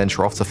Land and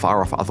venture off to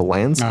far off other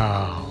lands.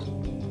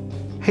 Oh.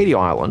 Haiti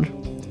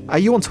Island. Are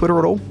you on Twitter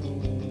at all?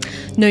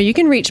 No, you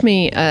can reach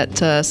me at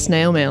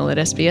snail mail at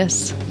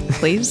SBS,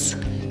 please.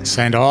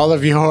 Send all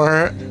of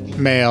your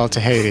mail to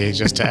Haiti,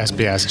 just to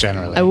SBS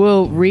generally. I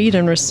will read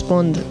and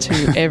respond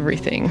to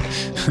everything.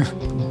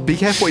 Be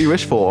careful what you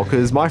wish for,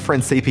 because my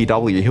friend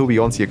CPW, he'll be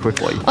onto you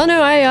quickly. Oh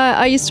no,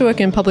 I used to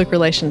work in public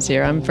relations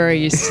here. I'm very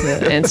used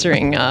to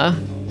answering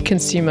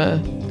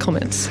consumer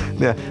comments.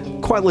 Yeah,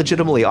 quite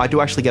legitimately, I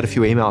do actually get a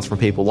few emails from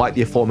people like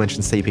the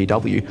aforementioned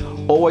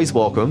CPW. Always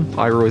welcome.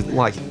 I really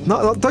like.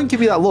 No, don't give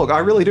me that look. I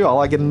really do. I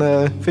like getting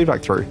the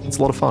feedback through. It's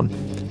a lot of fun.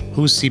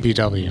 Who's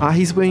CPW?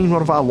 He's been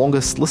one of our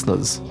longest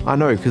listeners. I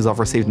know because I've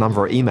received a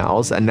number of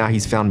emails, and now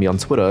he's found me on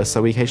Twitter,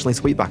 so we occasionally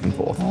tweet back and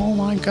forth. Oh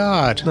my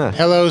God! Yeah.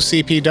 Hello,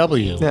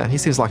 CPW. Yeah, he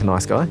seems like a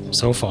nice guy.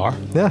 So far.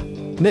 Yeah,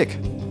 Nick,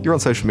 you're on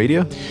social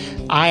media.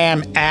 I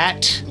am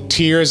at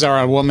Tears Are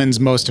a Woman's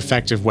Most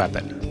Effective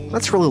Weapon.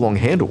 That's a really long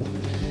handle.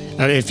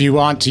 If you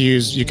want to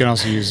use, you can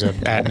also use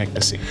at Nick the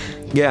C.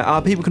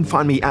 Yeah, people can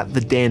find me at the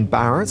Dan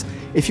Barrett.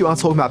 If you are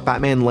talking about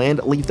Batman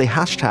Land, leave the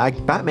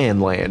hashtag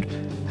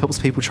BatmanLand. Helps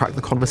people track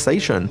the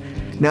conversation.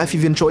 Now, if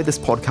you've enjoyed this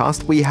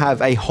podcast, we have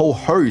a whole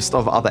host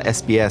of other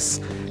SBS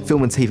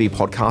film and TV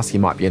podcasts you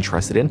might be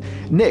interested in.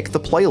 Nick, the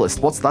playlist,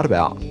 what's that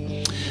about?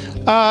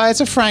 It's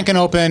a frank and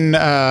open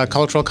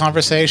cultural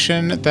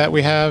conversation that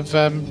we have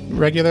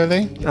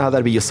regularly.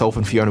 That'd be yourself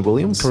and Fiona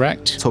Williams.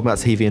 Correct. Talking about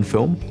TV and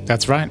film.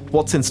 That's right.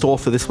 What's in store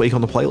for this week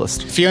on the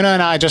playlist? Fiona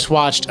and I just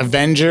watched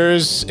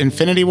Avengers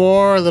Infinity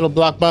War, a little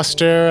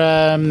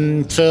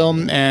blockbuster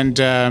film, and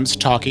it's a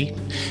talkie.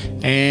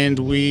 And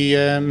we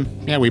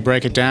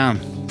break it down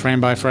frame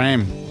by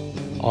frame.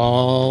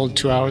 All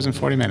 2 hours and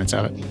 40 minutes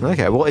of it.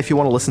 Okay, well, if you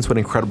want to listen to an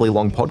incredibly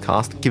long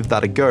podcast, give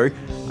that a go.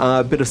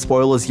 A bit of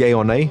spoilers, yay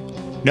or nay?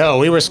 No,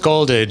 we were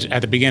scolded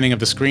at the beginning of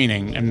the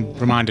screening and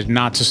reminded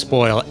not to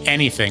spoil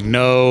anything.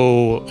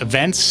 No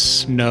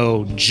events,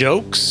 no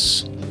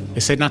jokes.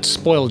 They said not to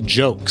spoil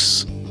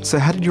jokes. So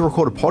how did you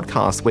record a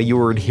podcast where you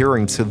were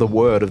adhering to the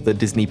word of the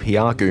Disney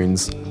PR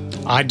goons?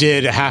 I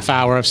did a half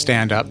hour of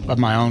stand-up of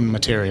my own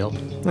material.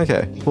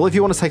 Okay, well, if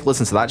you want to take a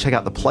listen to that, check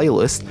out the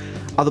playlist.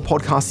 Other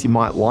podcasts you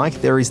might like,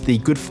 there is the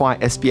Good Fight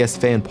SBS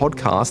Fan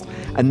Podcast,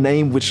 a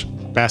name which...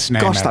 Best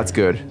name Gosh, ever. that's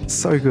good.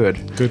 So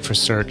good. Good for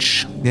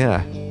search.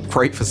 Yeah,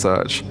 great for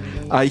search.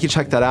 You can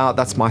check that out.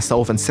 That's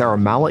myself and Sarah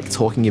Malik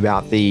talking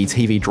about the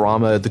TV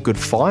drama The Good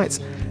Fight.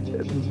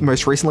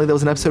 Most recently, there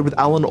was an episode with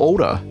Alan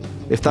Alda.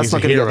 If that's He's not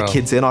a going to get hero. the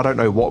kids in, I don't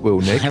know what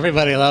will, Nick.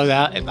 Everybody loves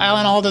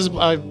Alan Alda's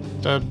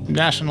a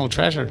national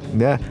treasure.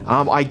 Yeah.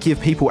 I give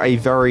people a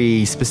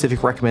very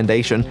specific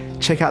recommendation.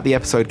 Check out the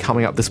episode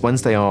coming up this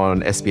Wednesday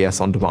on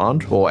SBS On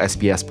Demand or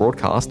SBS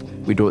Broadcast.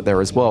 We do it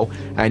there as well.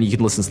 And you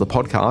can listen to the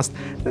podcast.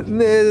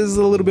 There's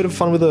a little bit of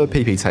fun with a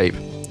PP tape.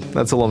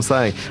 That's all I'm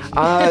saying.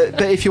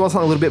 But if you want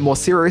something a little bit more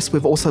serious,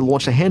 we've also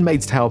launched a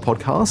Handmaid's Tale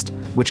podcast,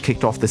 which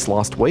kicked off this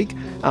last week.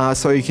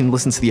 So you can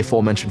listen to the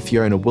aforementioned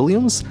Fiona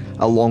Williams,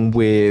 along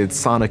with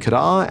Sana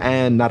Kadar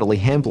and Natalie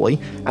Hambley,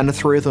 and the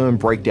three of them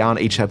break down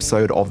each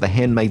episode of The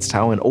Handmaid's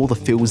Tale and all the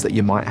feels that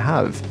you might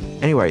have.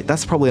 Anyway,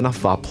 that's probably enough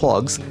of our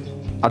plugs.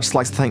 I'd just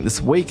like to thank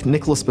this week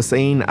Nicholas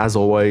Bassine, as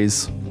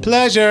always.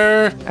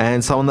 Pleasure!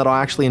 And someone that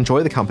I actually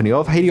enjoy the company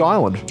of, Haiti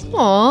Island.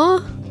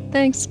 Aw,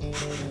 thanks.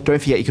 Don't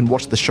forget you can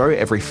watch the show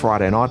every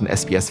Friday night on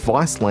SBS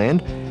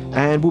Viceland,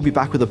 and we'll be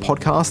back with a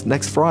podcast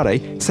next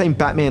Friday. Same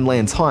Batman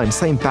Land time,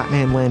 same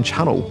Batman Land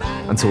channel.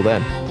 Until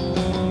then.